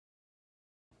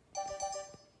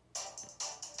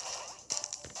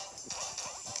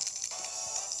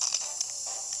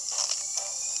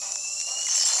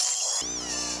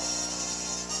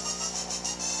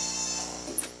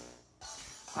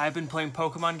I've been playing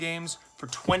Pokemon games for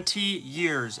 20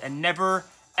 years and never,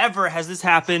 ever has this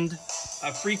happened. A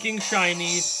freaking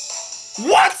shiny.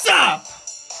 What's up?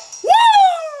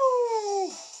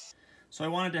 Woo! So I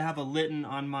wanted to have a Litten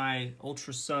on my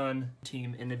Ultra Sun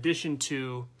team in addition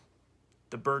to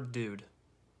the bird dude.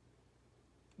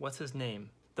 What's his name?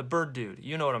 The bird dude.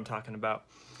 You know what I'm talking about.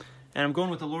 And I'm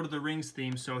going with the Lord of the Rings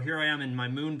theme, so here I am in my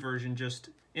moon version just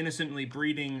innocently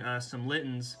breeding some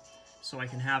Littens so I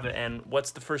can have it. And what's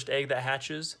the first egg that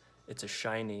hatches? It's a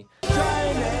shiny.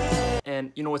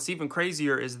 And you know what's even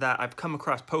crazier is that I've come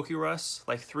across Pokerus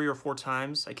like 3 or 4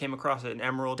 times. I came across it in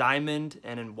Emerald, Diamond,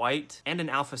 and in White, and in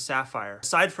Alpha Sapphire.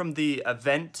 Aside from the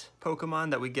event Pokemon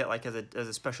that we get like as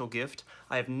a special gift,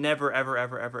 I have never ever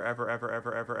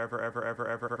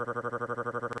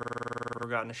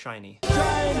gotten a shiny.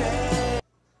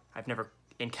 I've never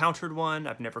encountered one.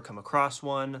 I've never come across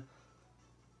one.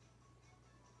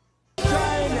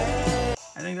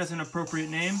 I think that's an appropriate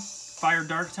name. Fire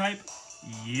Dark type.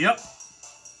 Yep.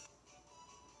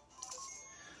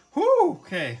 Whew,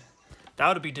 okay.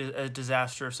 That would be a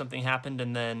disaster if something happened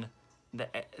and then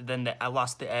I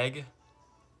lost the egg.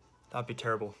 That'd be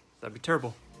terrible. That'd be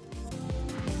terrible.